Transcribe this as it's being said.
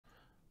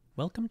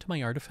Welcome to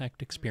my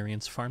artifact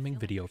experience farming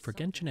video for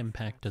Genshin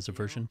Impact as a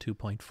version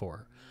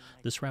 2.4.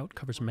 This route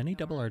covers many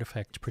double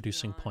artifact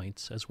producing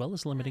points, as well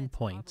as limiting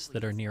points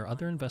that are near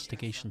other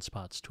investigation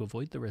spots to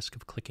avoid the risk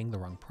of clicking the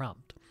wrong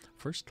prompt.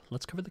 First,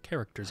 let's cover the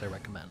characters I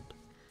recommend.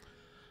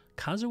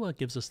 Kazuha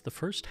gives us the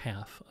first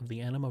half of the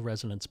Anima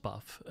Resonance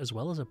buff, as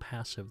well as a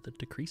passive that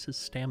decreases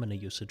stamina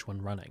usage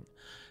when running.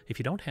 If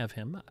you don't have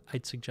him,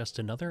 I'd suggest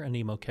another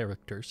Anemo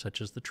character,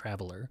 such as the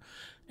Traveler,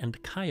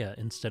 and Kaya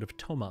instead of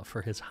Toma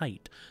for his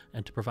height,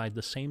 and to provide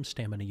the same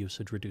stamina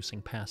usage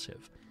reducing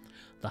passive.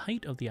 The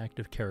height of the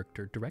active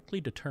character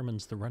directly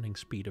determines the running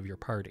speed of your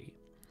party.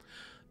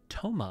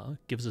 Toma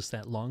gives us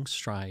that long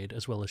stride,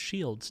 as well as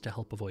shields to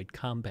help avoid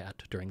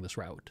combat during this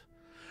route.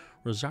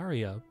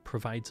 Rosaria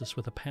provides us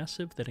with a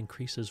passive that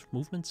increases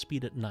movement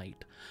speed at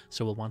night,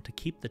 so we'll want to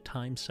keep the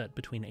time set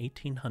between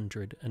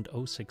 1800 and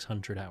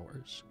 0600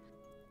 hours.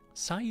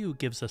 Sayu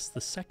gives us the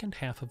second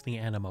half of the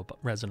Anima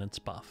Resonance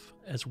buff,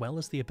 as well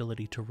as the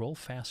ability to roll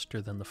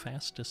faster than the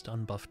fastest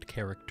unbuffed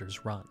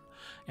characters run,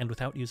 and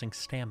without using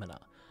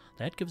stamina.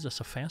 That gives us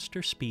a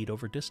faster speed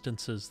over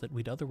distances that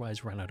we'd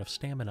otherwise run out of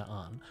stamina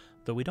on,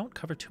 though we don't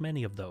cover too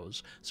many of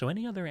those, so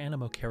any other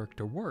Anemo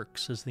character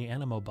works, as the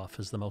Anemo buff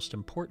is the most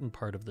important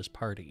part of this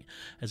party,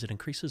 as it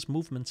increases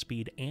movement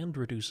speed and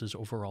reduces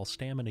overall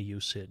stamina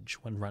usage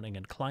when running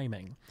and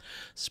climbing,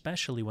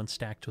 especially when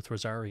stacked with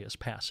Rosaria's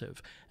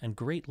passive, and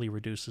greatly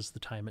reduces the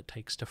time it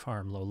takes to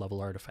farm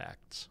low-level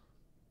artifacts.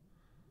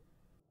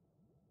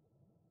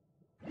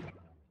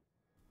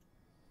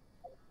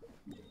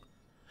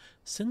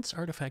 Since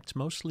artifacts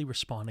mostly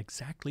respawn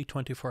exactly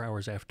 24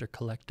 hours after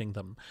collecting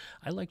them,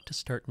 I like to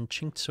start in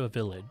Qingce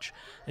village,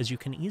 as you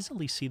can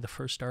easily see the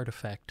first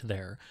artifact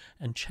there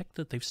and check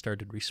that they've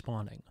started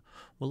respawning.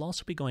 We'll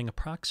also be going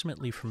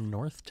approximately from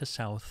north to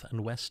south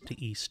and west to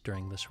east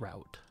during this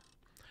route.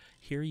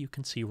 Here you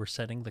can see we're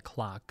setting the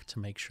clock to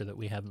make sure that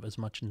we have as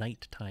much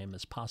night time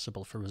as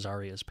possible for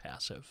Rosaria's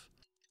passive.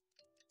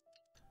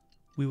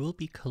 We will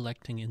be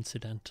collecting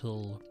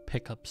incidental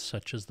pickups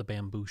such as the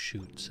bamboo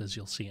shoots, as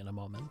you'll see in a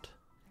moment.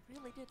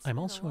 I'm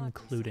also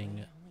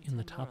including, in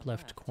the top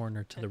left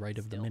corner to the right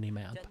of the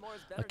minimap,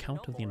 a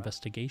count of the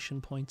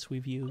investigation points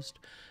we've used,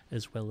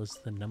 as well as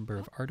the number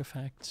of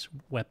artifacts,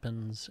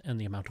 weapons,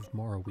 and the amount of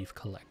mora we've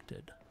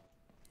collected.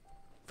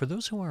 For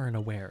those who aren't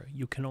aware,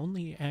 you can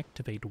only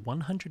activate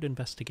 100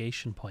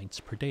 investigation points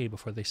per day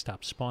before they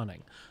stop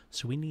spawning,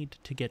 so we need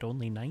to get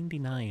only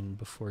 99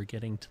 before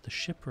getting to the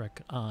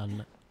shipwreck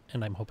on,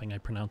 and I'm hoping I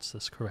pronounced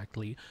this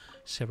correctly,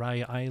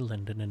 Serai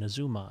Island in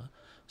Inazuma,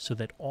 so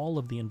that all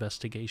of the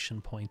investigation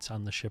points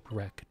on the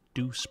shipwreck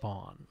do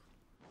spawn.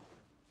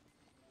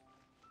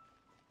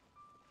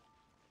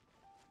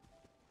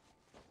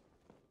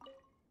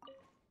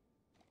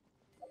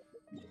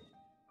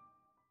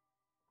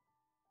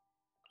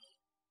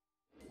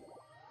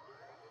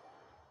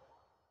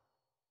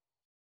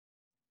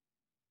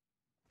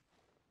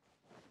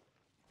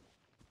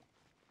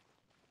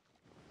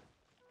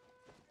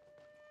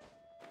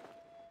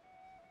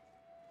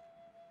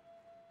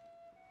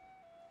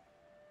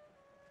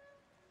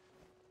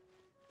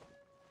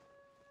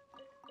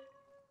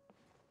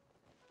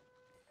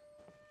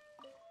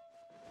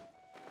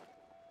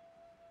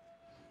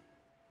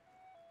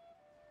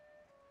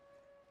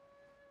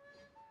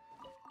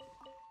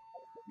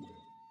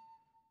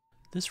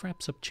 This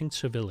wraps up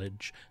Qingce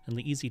village and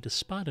the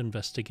easy-to-spot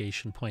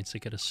investigation points that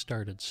get us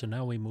started, so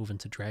now we move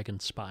into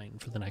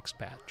Dragonspine for the next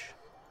batch.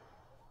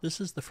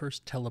 This is the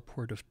first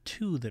teleport of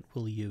 2 that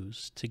we'll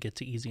use to get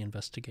to easy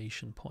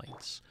investigation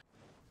points.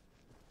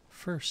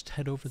 First,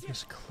 head over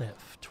this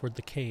cliff toward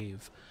the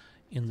cave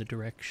in the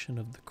direction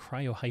of the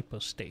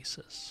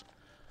cryohypostasis.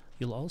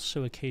 You'll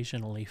also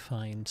occasionally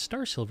find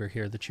star silver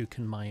here that you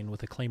can mine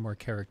with a claymore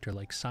character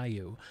like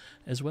Sayu,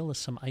 as well as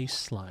some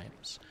ice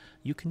slimes.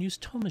 You can use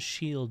Toma's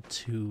shield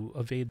to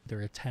evade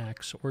their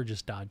attacks or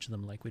just dodge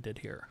them like we did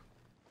here.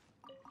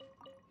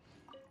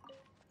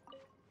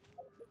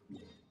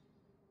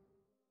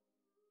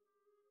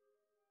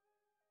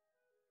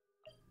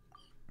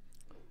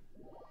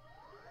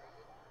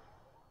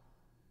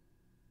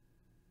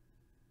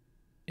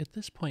 At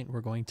this point,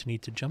 we're going to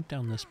need to jump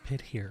down this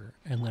pit here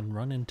and then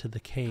run into the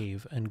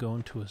cave and go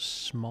into a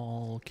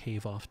small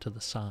cave off to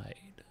the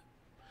side.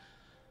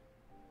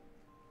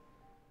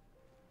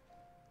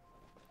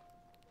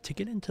 To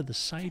get into the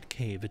side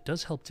cave, it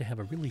does help to have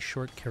a really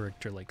short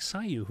character like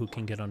Sayu who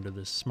can get under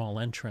this small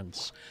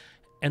entrance,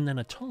 and then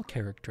a tall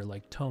character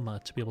like Toma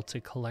to be able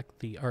to collect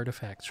the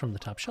artifacts from the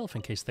top shelf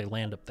in case they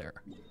land up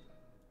there.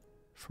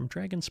 From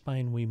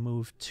Dragonspine, we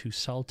move to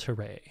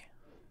Saltere.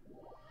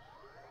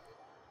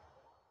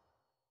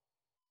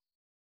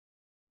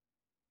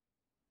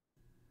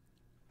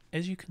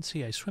 As you can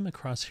see, I swim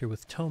across here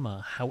with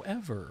Toma.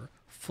 However,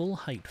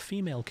 full-height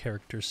female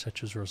characters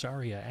such as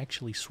Rosaria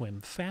actually swim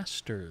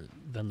faster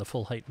than the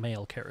full-height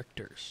male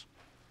characters.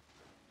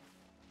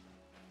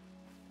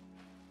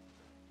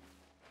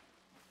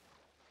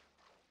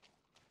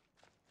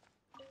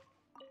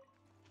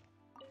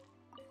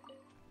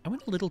 I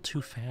went a little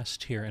too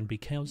fast here, and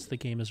because the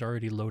game is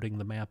already loading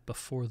the map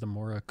before the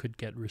Mora could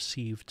get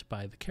received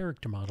by the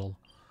character model,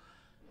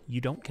 you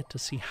don't get to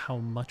see how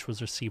much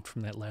was received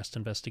from that last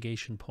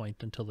investigation point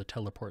until the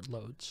teleport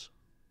loads.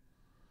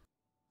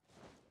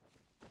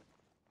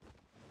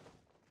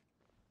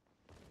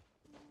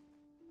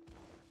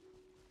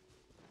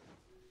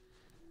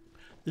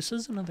 This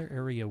is another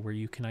area where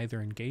you can either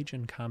engage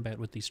in combat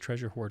with these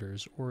treasure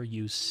hoarders or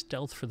use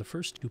stealth for the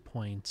first 2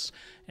 points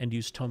and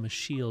use Toma's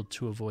shield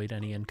to avoid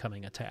any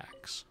incoming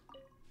attacks.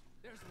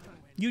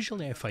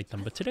 Usually I fight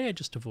them, but today I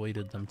just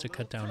avoided them to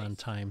cut down on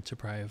time to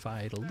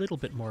provide a little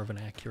bit more of an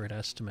accurate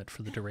estimate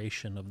for the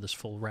duration of this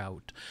full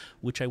route,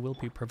 which I will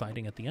be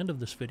providing at the end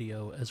of this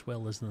video as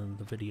well as in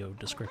the video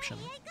description.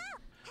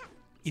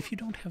 If you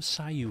don't have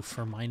Sayu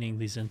for mining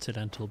these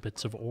incidental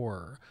bits of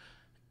ore,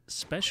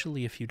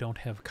 especially if you don't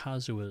have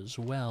Kazuha as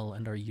well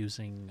and are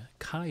using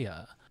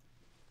Kaya,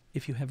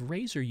 if you have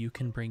Razor, you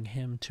can bring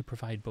him to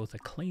provide both a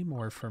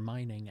claymore for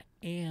mining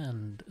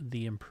and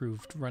the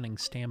improved running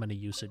stamina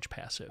usage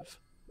passive.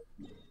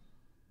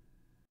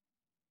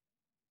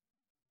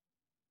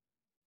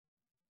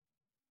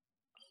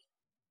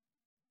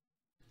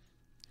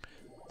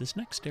 This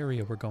next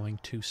area we're going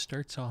to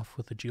starts off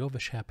with a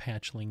Geovashap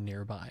hatchling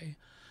nearby.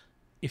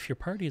 If your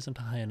party isn't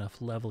a high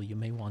enough level, you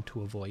may want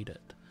to avoid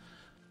it.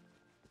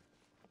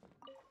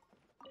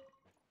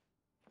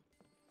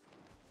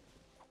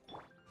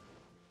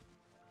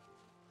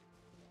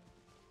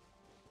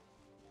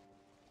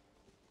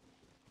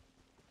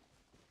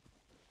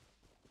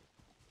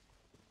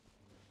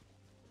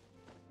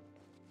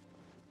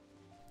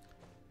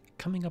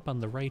 Coming up on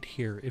the right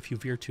here, if you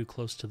veer too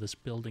close to this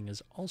building,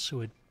 is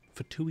also a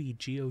Fatui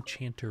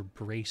Geochanter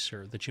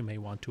Bracer that you may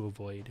want to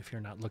avoid if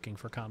you're not looking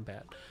for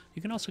combat.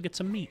 You can also get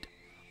some meat.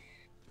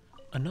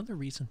 Another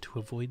reason to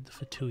avoid the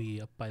Fatui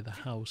up by the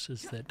house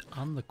is that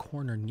on the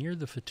corner near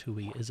the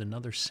Fatui is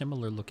another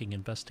similar looking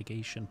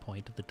investigation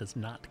point that does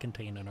not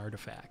contain an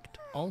artifact.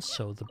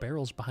 Also, the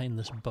barrels behind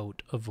this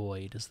boat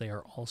avoid, as they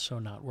are also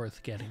not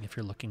worth getting if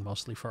you're looking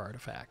mostly for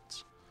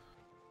artifacts.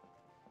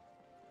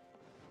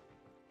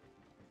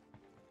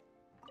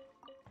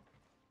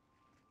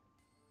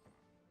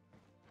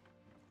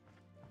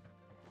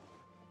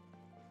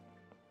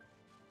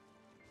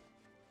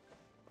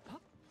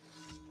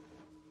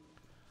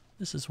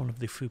 This is one of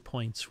the few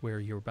points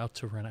where you're about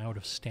to run out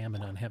of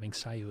stamina, and having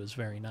Sayu is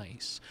very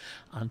nice.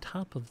 On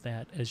top of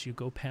that, as you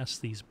go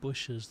past these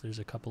bushes, there's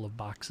a couple of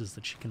boxes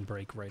that she can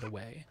break right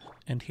away.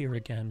 And here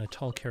again, a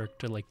tall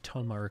character like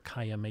Toma or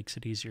Kaya makes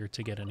it easier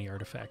to get any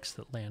artifacts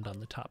that land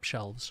on the top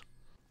shelves.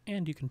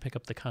 And you can pick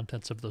up the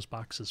contents of those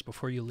boxes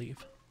before you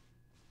leave.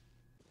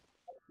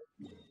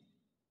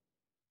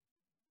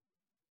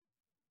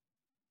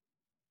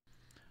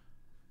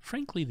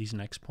 Frankly, these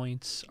next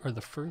points are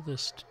the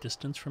furthest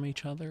distance from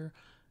each other,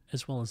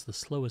 as well as the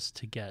slowest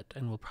to get,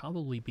 and will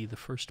probably be the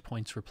first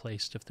points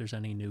replaced if there's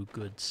any new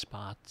good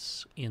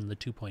spots in the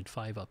 2.5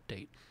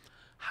 update.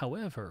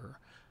 However,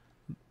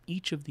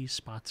 each of these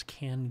spots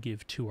can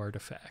give 2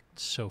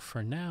 artifacts, so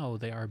for now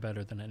they are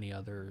better than any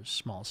other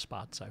small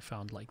spots I've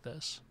found like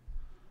this.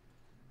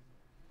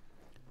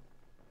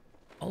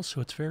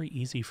 Also, it's very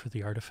easy for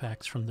the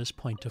artifacts from this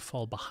point to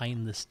fall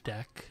behind this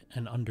deck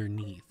and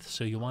underneath,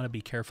 so you want to be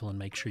careful and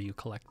make sure you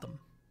collect them.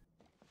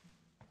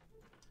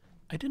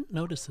 I didn't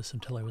notice this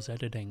until I was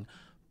editing,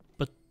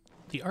 but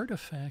the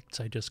artifacts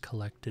I just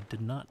collected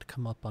did not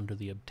come up under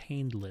the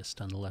obtained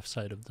list on the left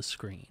side of the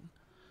screen.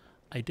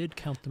 I did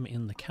count them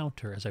in the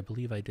counter, as I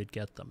believe I did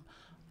get them.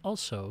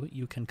 Also,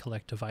 you can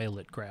collect a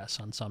violet grass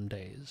on some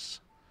days,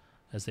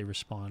 as they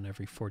respawn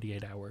every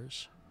 48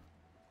 hours.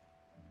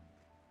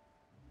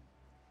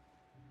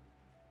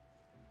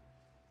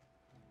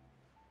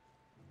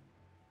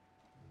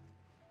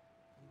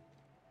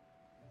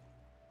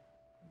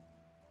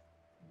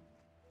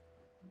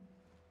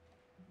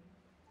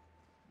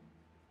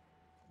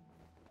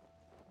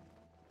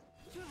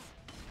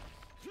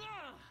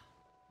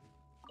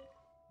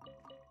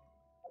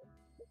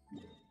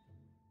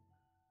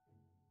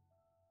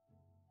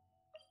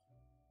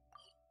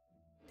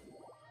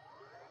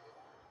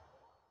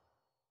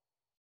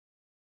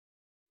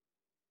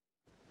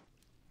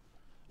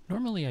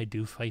 Normally I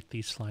do fight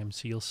these slimes,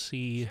 so you'll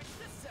see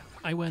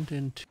I went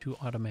into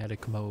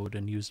automatic mode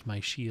and used my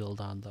shield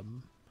on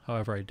them.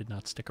 However, I did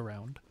not stick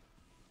around.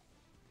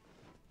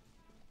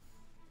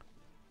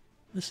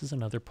 This is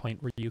another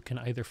point where you can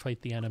either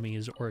fight the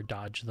enemies or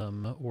dodge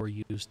them, or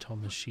use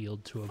Toma's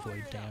shield to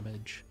avoid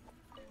damage,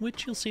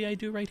 which you'll see I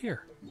do right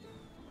here.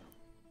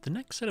 The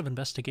next set of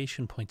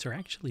investigation points are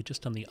actually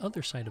just on the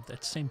other side of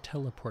that same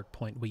teleport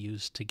point we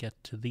used to get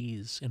to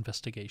these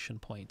investigation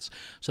points.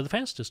 So the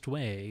fastest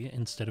way,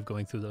 instead of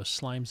going through those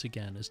slimes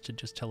again, is to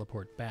just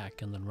teleport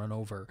back and then run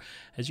over.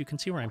 As you can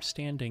see where I'm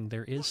standing,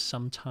 there is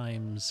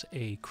sometimes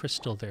a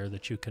crystal there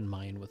that you can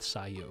mine with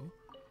Sayu,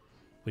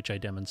 which I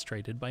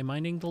demonstrated by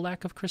mining the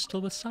lack of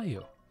crystal with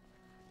Sayu.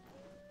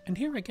 And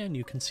here again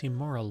you can see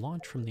Mora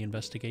launch from the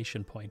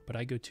investigation point, but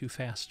I go too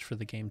fast for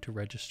the game to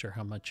register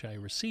how much I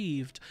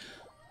received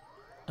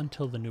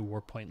until the new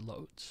warpoint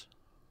loads.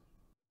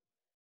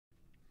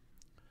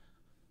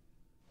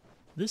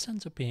 This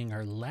ends up being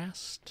our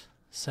last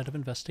set of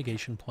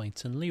investigation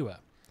points in Liyue.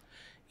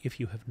 If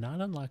you have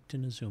not unlocked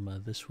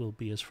Inazuma, this will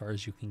be as far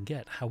as you can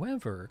get.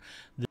 However,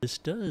 this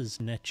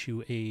does net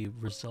you a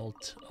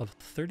result of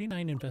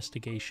 39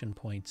 investigation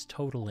points,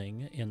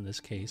 totaling, in this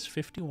case,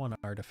 51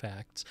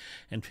 artifacts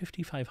and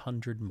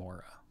 5,500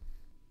 mora.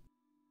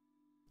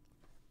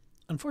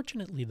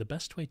 Unfortunately, the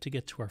best way to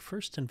get to our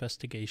first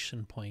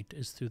investigation point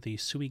is through the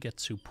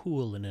Suigetsu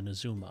Pool in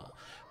Inazuma,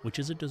 which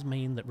is a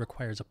domain that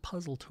requires a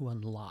puzzle to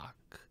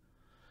unlock.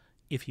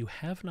 If you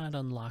have not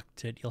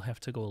unlocked it, you'll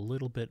have to go a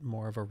little bit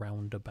more of a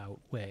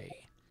roundabout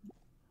way.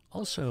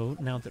 Also,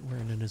 now that we're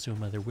in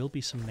Inazuma, there will be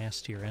some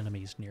nastier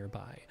enemies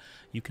nearby.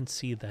 You can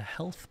see the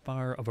health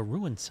bar of a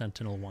ruined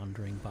sentinel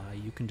wandering by.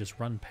 You can just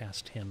run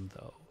past him,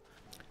 though.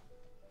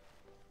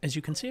 As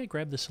you can see, I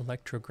grabbed this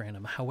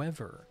electrogranum.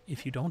 However,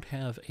 if you don't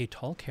have a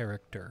tall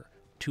character,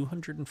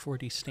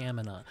 240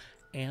 stamina,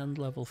 and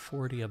level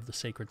 40 of the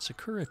Sacred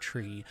Sakura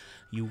Tree,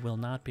 you will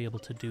not be able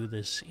to do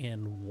this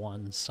in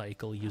one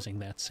cycle using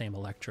that same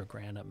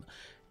electrogranum,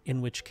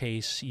 in which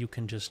case you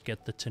can just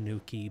get the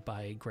Tanuki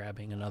by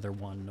grabbing another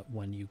one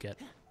when you get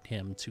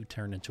him to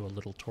turn into a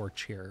little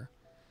torch here.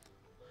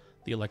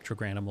 The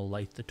electrogranum will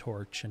light the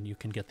torch and you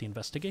can get the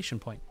investigation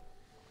point.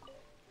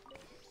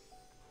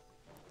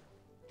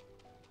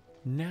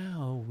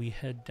 Now we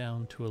head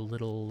down to a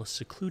little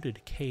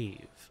secluded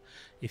cave.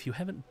 If you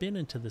haven't been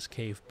into this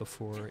cave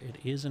before, it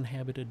is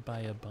inhabited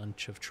by a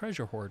bunch of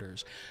treasure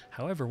hoarders.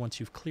 However, once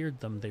you've cleared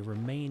them, they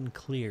remain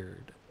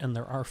cleared, and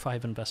there are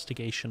 5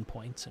 investigation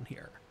points in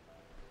here.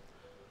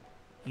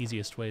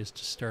 Easiest way is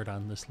to start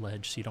on this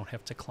ledge so you don't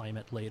have to climb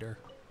it later.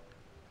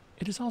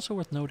 It is also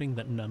worth noting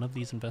that none of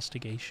these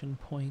investigation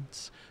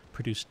points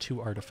produce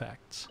 2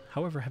 artifacts.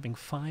 However, having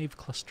 5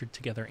 clustered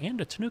together and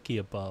a Tanuki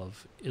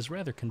above is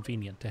rather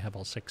convenient to have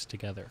all 6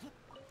 together.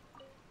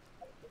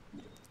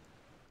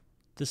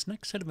 This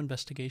next set of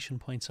investigation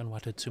points on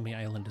Watatsumi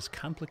Island is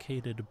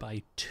complicated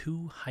by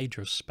 2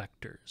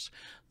 Hydrospectors.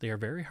 They are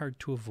very hard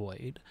to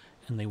avoid,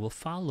 and they will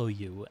follow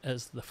you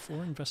as the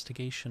 4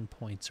 investigation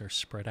points are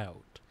spread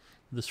out.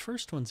 This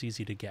first one's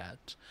easy to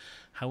get.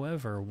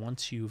 However,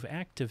 once you've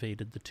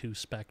activated the 2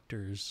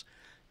 specters,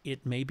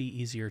 it may be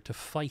easier to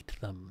fight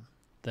them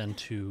than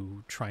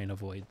to try and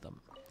avoid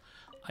them.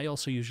 I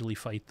also usually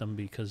fight them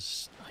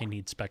because I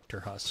need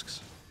Spector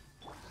husks.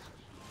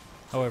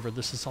 However,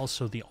 this is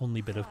also the only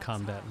bit of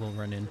combat we'll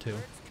run into.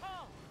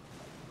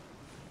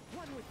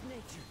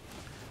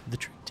 The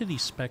trick to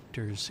these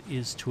specters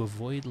is to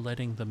avoid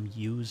letting them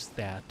use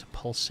that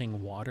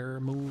pulsing water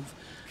move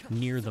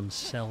near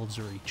themselves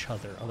or each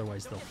other,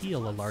 otherwise they'll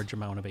heal a large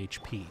amount of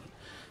HP.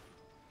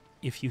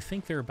 If you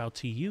think they're about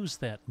to use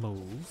that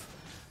move,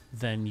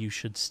 then you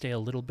should stay a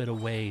little bit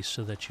away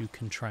so that you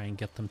can try and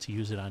get them to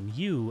use it on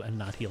you and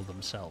not heal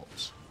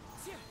themselves.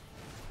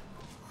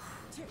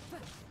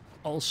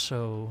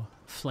 Also,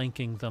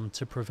 flanking them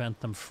to prevent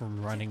them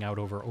from running out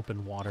over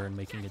open water and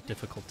making it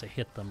difficult to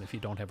hit them if you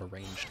don't have a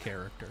ranged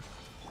character.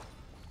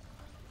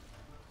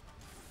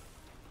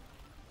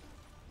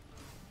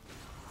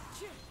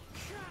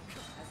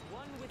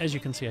 As you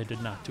can see, I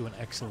did not do an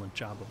excellent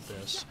job of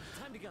this.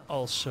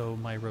 Also,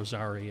 my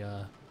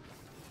Rosaria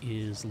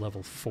is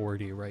level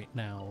 40 right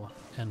now,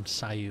 and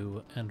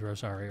Sayu and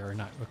Rosaria are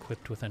not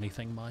equipped with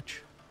anything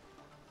much.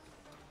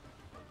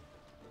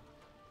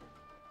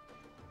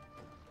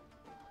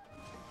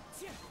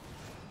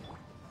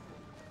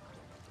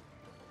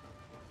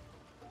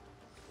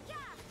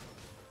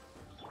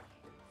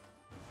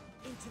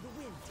 Into the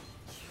wind.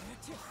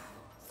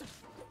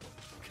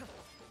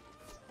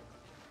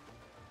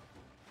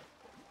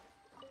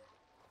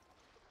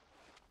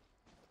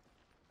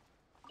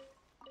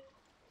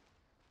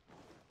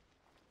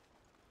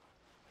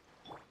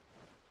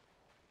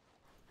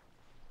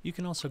 You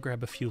can also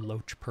grab a few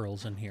loach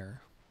pearls in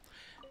here.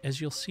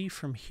 As you'll see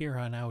from here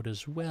on out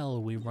as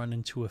well, we run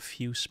into a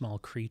few small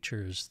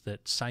creatures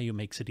that Sayu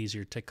makes it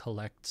easier to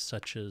collect,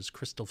 such as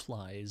crystal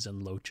flies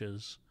and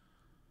loaches.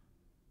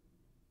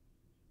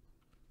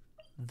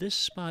 This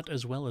spot,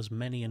 as well as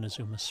many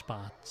Inazuma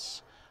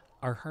spots,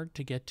 are hard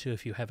to get to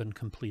if you haven't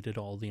completed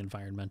all the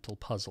environmental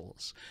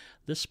puzzles.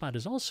 This spot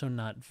is also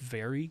not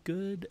very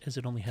good, as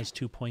it only has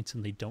 2 points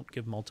and they don't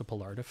give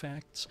multiple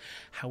artifacts.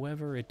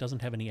 However, it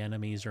doesn't have any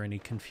enemies or any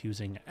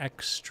confusing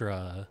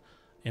extra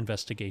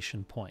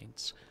investigation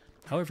points.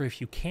 However,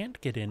 if you can't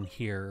get in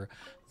here,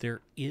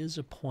 there is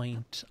a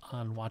point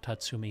on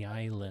Watatsumi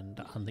Island,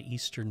 on the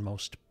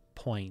easternmost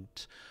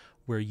point,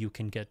 where you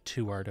can get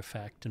 2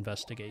 artifact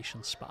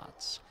investigation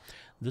spots.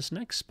 This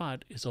next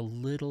spot is a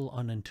little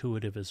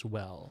unintuitive as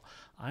well.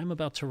 I'm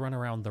about to run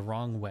around the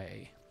wrong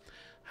way.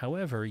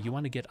 However, you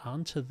want to get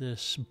onto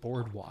this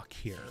boardwalk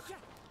here.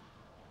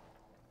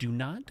 Do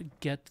not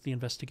get the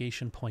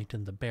investigation point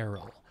in the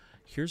barrel.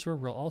 Here's where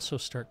we'll also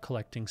start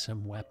collecting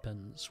some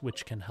weapons,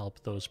 which can help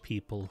those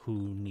people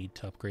who need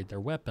to upgrade their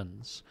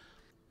weapons.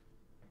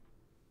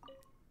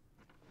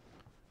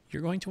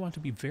 You're going to want to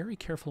be very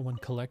careful when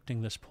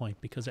collecting this point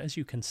because, as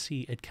you can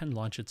see, it can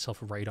launch itself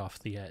right off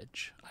the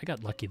edge. I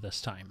got lucky this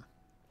time.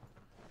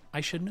 I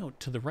should note,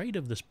 to the right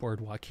of this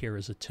boardwalk here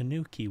is a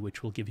tanuki,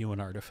 which will give you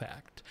an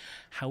artifact.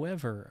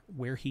 However,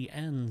 where he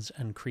ends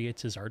and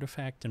creates his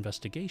artifact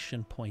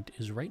investigation point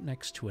is right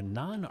next to a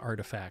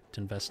non-artifact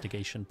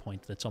investigation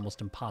point that's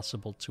almost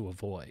impossible to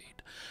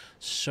avoid.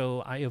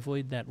 So I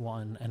avoid that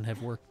one and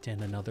have worked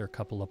in another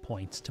couple of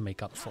points to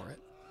make up for it.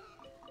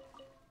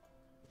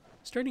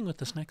 Starting with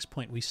this next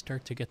point, we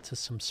start to get to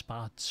some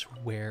spots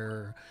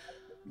where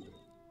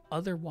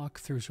other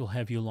walkthroughs will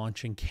have you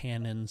launching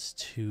cannons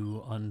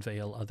to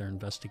unveil other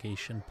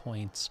investigation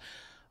points.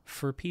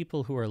 For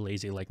people who are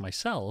lazy like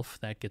myself,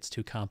 that gets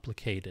too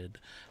complicated.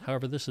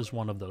 However, this is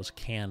one of those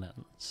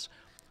cannons.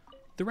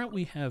 The route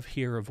we have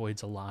here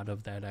avoids a lot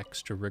of that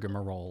extra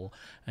rigmarole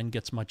and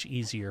gets much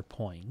easier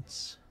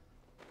points.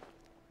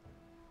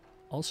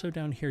 Also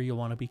down here you'll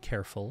want to be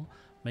careful.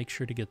 Make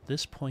sure to get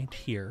this point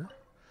here.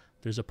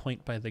 There's a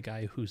point by the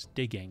guy who's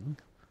digging,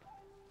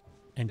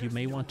 and you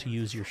may want to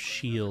use your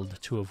shield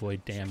to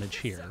avoid damage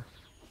here.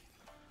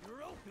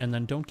 And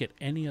then don't get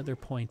any other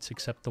points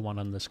except the one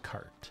on this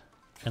cart,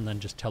 and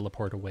then just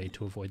teleport away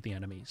to avoid the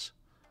enemies.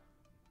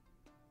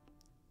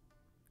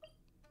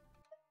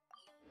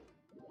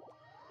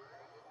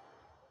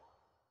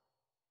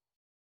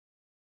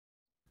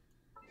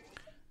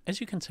 As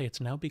you can see,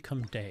 it's now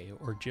become day,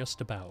 or just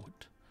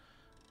about.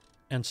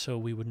 And so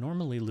we would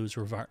normally lose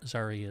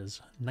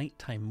Zarya's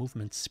nighttime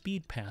movement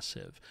speed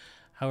passive.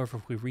 However,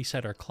 if we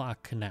reset our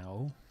clock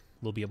now,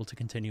 we'll be able to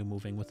continue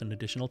moving with an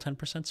additional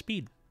 10%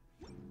 speed.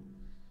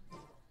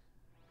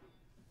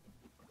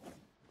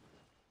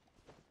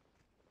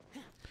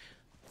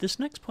 This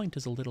next point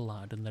is a little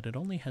odd in that it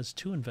only has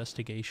 2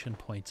 investigation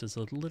points, is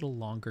a little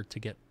longer to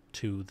get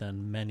to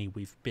than many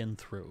we've been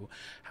through.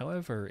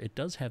 However, it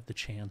does have the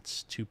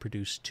chance to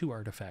produce 2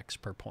 artifacts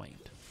per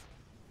point,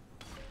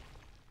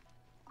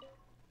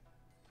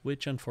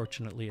 which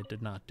unfortunately it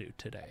did not do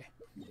today.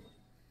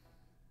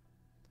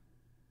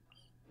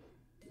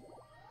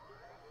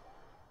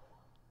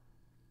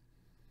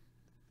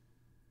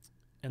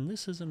 And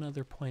this is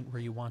another point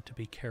where you want to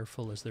be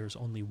careful, as there's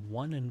only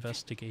 1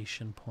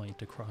 investigation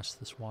point across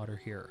this water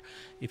here.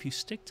 If you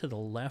stick to the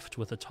left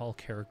with a tall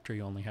character,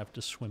 you only have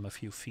to swim a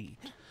few feet.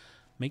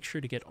 Make sure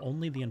to get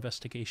only the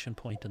investigation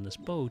point in this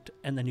boat,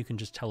 and then you can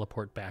just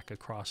teleport back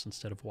across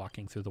instead of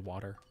walking through the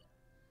water.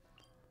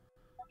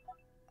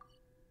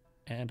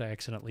 And I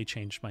accidentally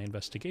changed my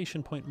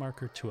investigation point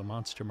marker to a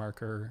monster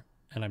marker,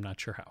 and I'm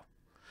not sure how.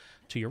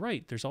 To your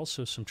right, there's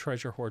also some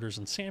treasure hoarders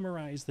and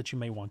samurais that you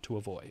may want to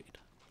avoid.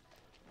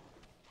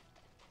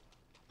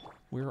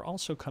 We're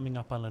also coming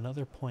up on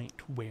another point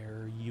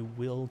where you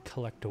will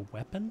collect a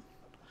weapon.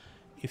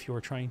 If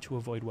you're trying to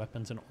avoid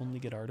weapons and only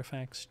get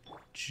artifacts,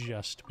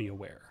 just be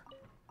aware.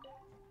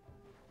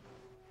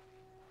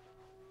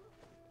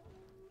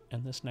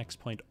 And this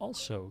next point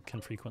also can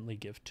frequently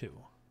give 2.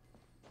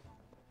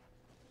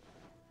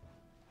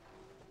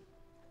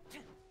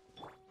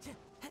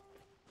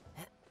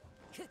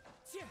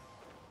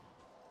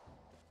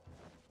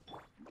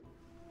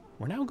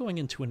 We're now going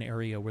into an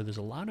area where there's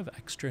a lot of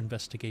extra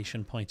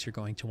investigation points you're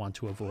going to want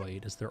to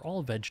avoid, as they're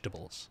all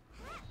vegetables.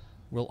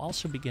 We'll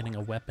also be getting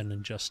a weapon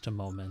in just a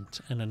moment,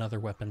 and another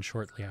weapon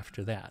shortly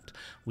after that.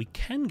 We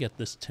can get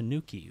this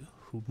tanuki,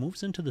 who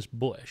moves into this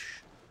bush.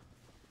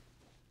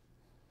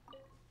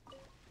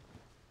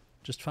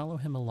 Just follow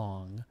him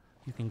along.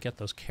 You can get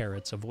those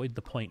carrots, avoid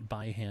the point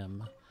by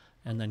him,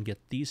 and then get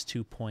these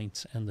 2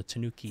 points and the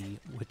tanuki,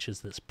 which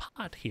is this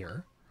pot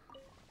here.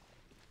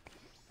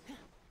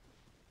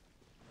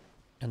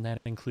 And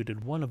that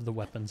included one of the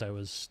weapons I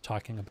was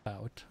talking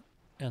about,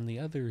 and the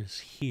other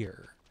is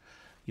here.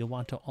 You'll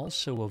want to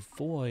also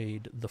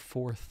avoid the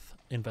 4th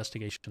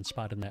investigation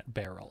spot in that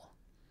barrel.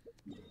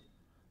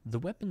 The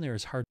weapon there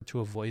is hard to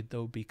avoid,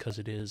 though, because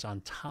it is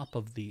on top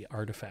of the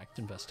artifact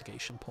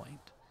investigation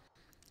point.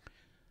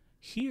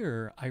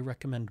 Here, I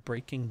recommend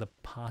breaking the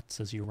pots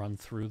as you run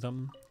through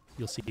them.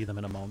 You'll see them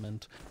in a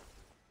moment.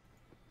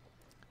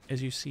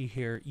 As you see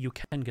here, you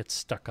can get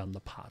stuck on the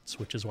pots,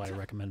 which is why I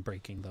recommend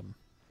breaking them.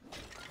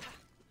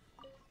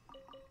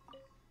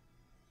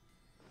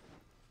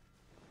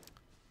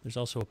 There's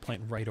also a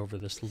point right over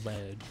this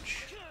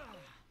ledge.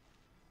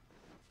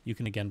 You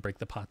can again break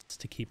the pots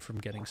to keep from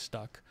getting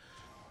stuck.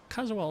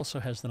 Kazuha also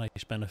has the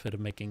nice benefit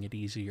of making it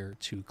easier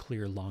to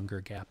clear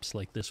longer gaps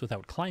like this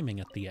without climbing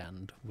at the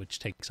end, which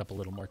takes up a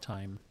little more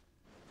time.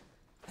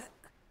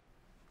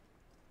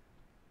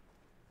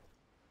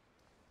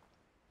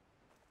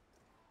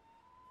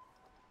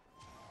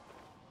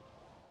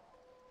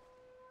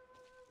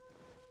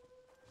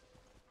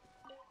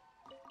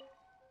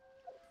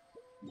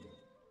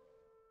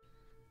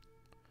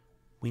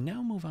 We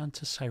now move on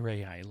to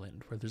Sirei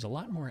Island, where there's a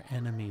lot more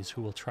enemies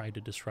who will try to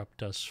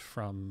disrupt us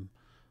from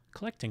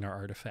collecting our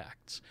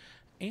artifacts,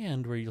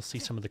 and where you'll see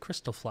some of the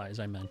crystal flies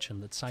I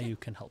mentioned that Sayu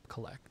can help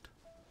collect.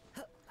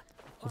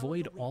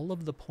 Avoid all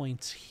of the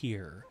points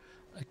here,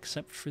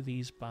 except for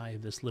these by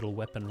this little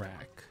weapon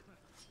rack,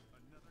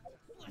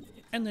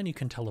 and then you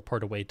can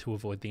teleport away to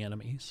avoid the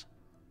enemies.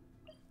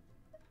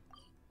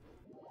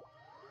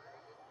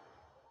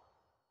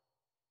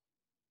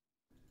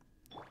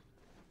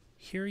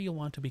 Here you'll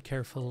want to be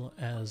careful,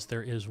 as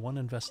there is one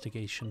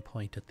investigation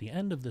point at the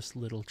end of this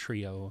little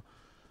trio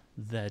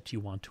that you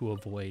want to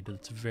avoid.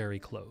 It's very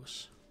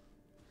close.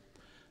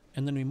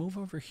 And then we move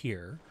over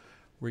here,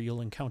 where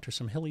you'll encounter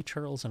some hilly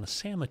churls and a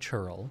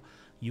Samachurl.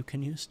 You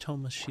can use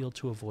Toma's shield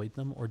to avoid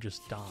them, or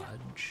just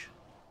dodge.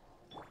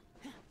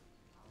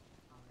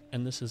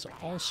 And this is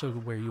also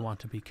where you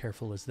want to be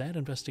careful, as that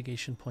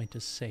investigation point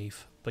is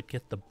safe, but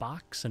get the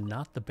box and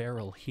not the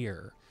barrel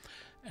here,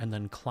 and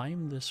then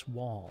climb this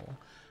wall,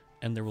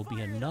 and there will be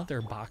another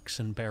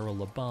box and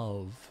barrel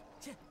above,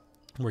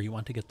 where you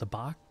want to get the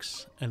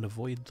box and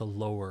avoid the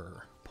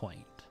lower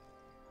point.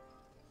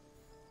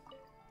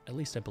 At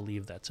least I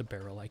believe that's a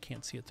barrel. I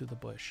can't see it through the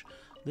bush.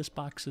 This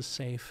box is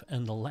safe,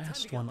 and the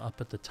last one up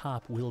at the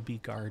top will be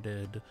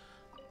guarded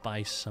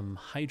by some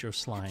hydro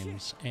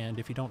slimes, and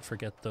if you don't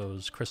forget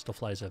those crystal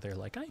flies are there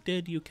like I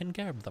did, you can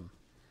grab them.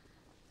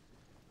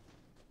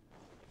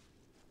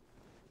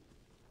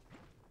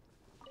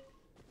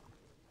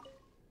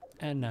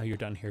 And now you're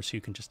done here, so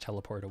you can just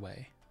teleport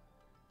away.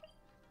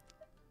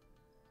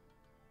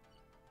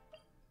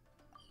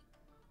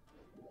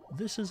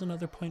 This is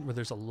another point where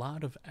there's a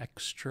lot of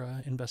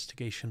extra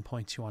investigation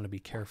points you want to be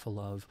careful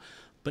of,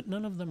 but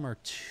none of them are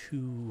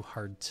too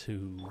hard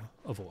to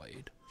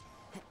avoid.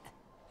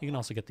 You can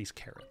also get these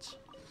carrots.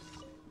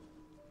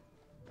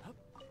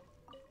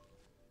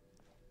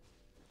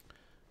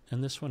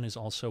 And this one is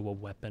also a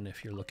weapon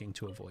if you're looking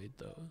to avoid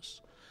those.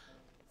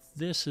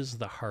 This is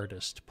the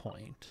hardest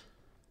point,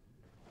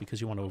 because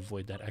you want to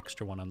avoid that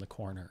extra one on the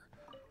corner.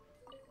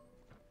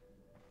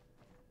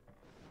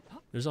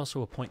 There's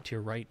also a point to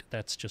your right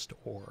that's just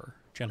ore,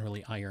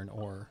 generally iron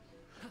ore.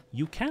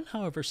 You can,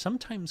 however,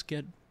 sometimes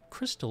get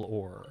crystal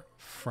ore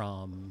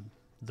from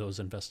those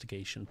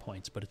investigation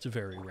points, but it's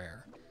very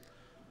rare.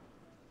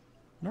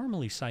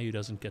 Normally Sayu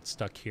doesn't get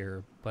stuck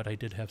here, but I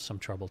did have some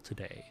trouble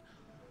today.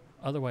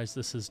 Otherwise,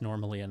 this is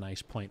normally a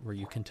nice point where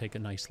you can take a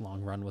nice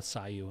long run with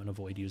Sayu and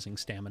avoid using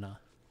stamina.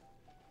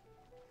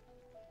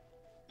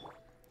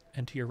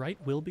 And to your right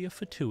will be a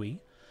Fatui,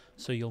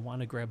 so you'll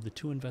want to grab the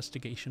 2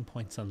 investigation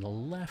points on the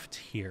left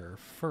here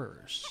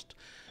first,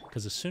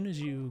 because as soon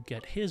as you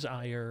get his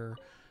ire,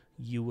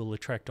 you will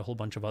attract a whole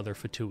bunch of other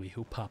Fatui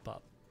who pop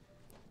up.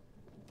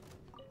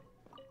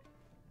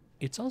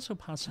 It's also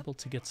possible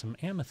to get some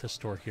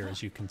amethyst ore here,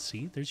 as you can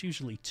see. There's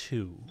usually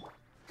 2.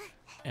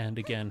 And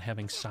again,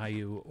 having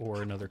Sayu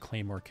or another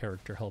Claymore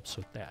character helps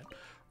with that.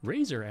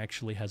 Razor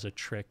actually has a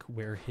trick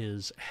where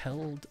his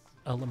held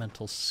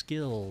elemental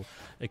skill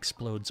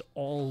explodes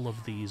all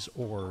of these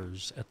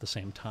ores at the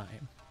same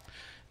time.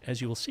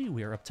 As you will see,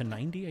 we are up to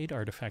 98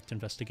 artifact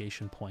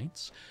investigation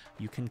points.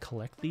 You can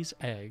collect these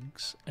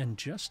eggs, and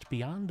just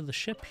beyond the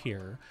ship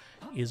here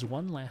is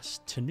one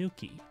last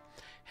Tanuki.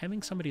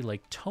 Having somebody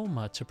like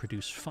Toma to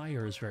produce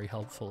fire is very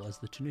helpful, as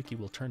the Tanuki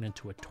will turn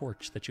into a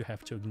torch that you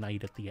have to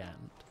ignite at the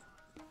end.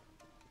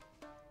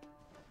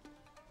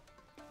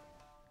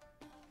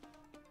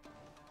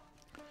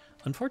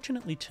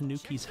 Unfortunately,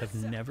 Tanukis have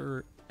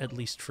never, at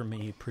least for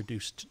me,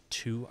 produced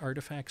 2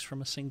 artifacts from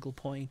a single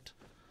point.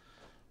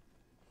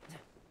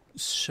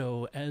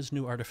 So as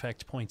new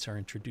artifact points are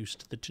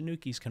introduced, the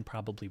Tanukis can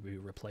probably be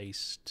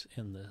replaced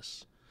in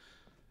this.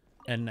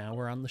 And now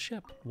we're on the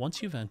ship.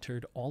 Once you've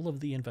entered, all of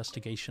the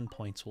investigation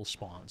points will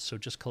spawn, so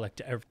just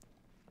collect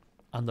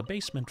on the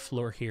basement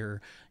floor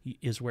here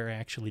is where I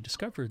actually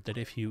discovered that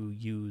if you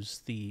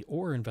use the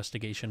ore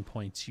investigation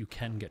points, you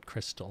can get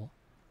crystal.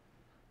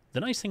 The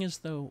nice thing is,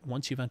 though,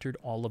 once you've entered,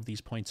 all of these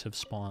points have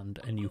spawned,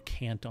 and you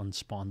can't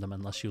unspawn them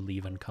unless you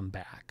leave and come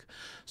back.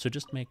 So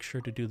just make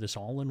sure to do this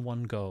all in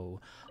one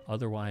go,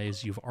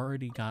 otherwise you've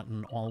already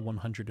gotten all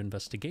 100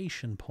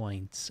 investigation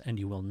points, and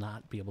you will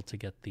not be able to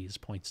get these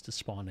points to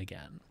spawn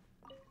again.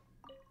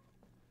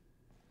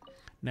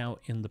 Now,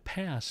 in the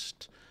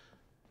past,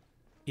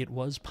 it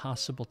was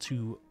possible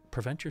to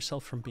prevent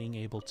yourself from being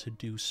able to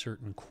do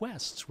certain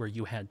quests where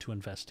you had to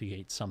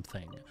investigate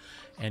something,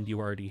 and you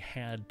already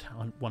had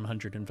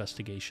 100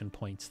 investigation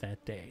points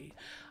that day.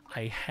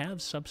 I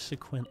have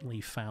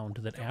subsequently found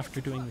that after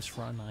doing this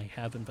run, I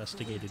have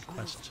investigated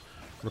quests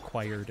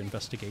required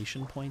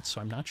investigation points,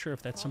 so I'm not sure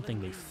if that's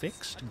something they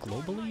fixed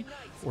globally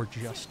or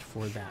just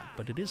for that,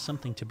 but it is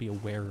something to be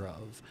aware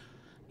of.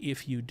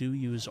 If you do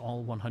use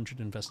all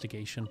 100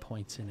 investigation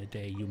points in a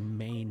day, you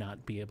may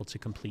not be able to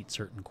complete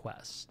certain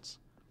quests.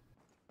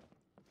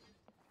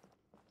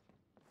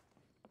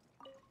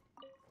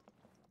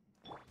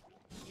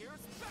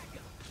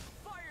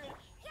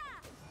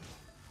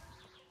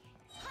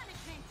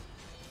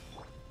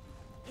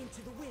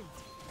 Into the wind.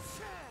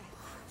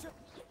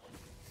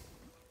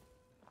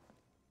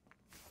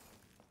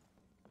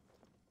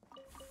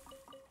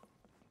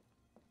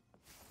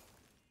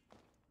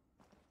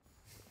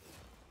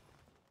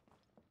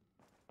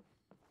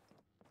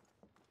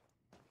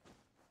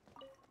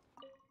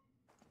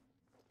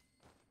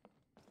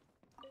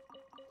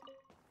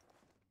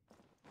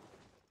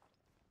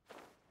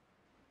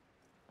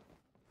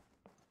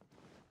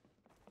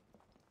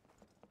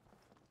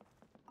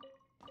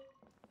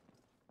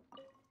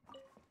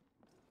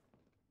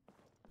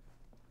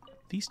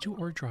 These two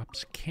ore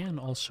drops can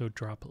also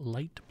drop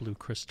light blue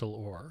crystal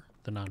ore,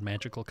 the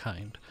non-magical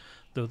kind,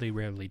 though they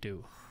rarely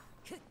do.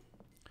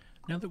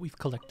 Now that we've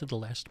collected the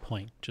last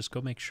point, just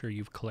go make sure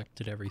you've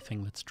collected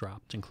everything that's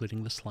dropped,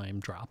 including the slime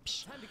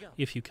drops,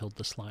 if you killed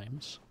the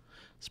slimes.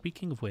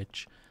 Speaking of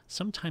which,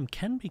 some time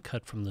can be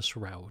cut from this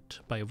route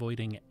by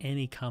avoiding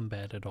any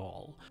combat at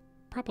all,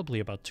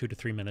 probably about 2 to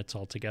 3 minutes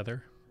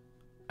altogether.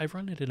 I've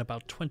run it in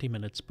about 20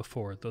 minutes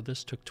before, though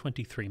this took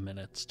 23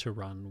 minutes to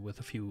run with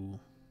a few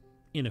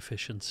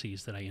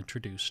inefficiencies that I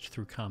introduced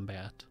through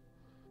combat.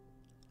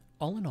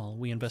 All in all,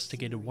 we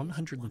investigated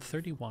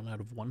 131 out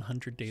of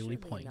 100 daily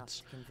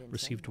points,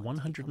 received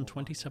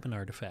 127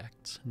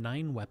 artifacts,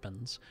 9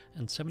 weapons,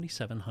 and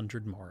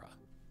 7,700 mora.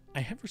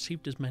 I have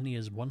received as many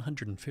as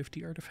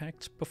 150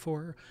 artifacts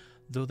before,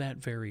 though that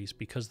varies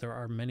because there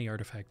are many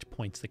artifact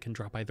points that can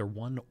drop either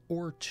 1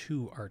 or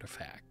 2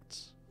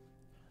 artifacts.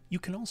 You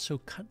can also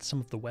cut some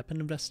of the weapon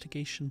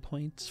investigation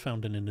points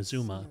found in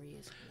Inazuma.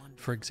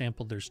 For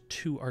example, there's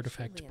 2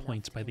 artifact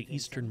points by the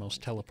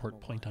easternmost teleport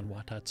point on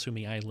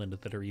Watatsumi Island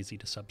that are easy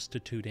to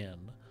substitute in,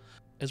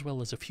 as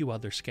well as a few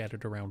others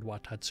scattered around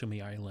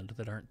Watatsumi Island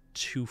that aren't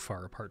too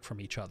far apart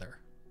from each other.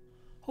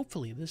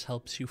 Hopefully this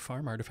helps you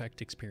farm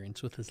artifact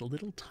experience with as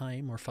little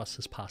time or fuss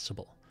as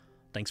possible.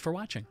 Thanks for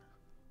watching!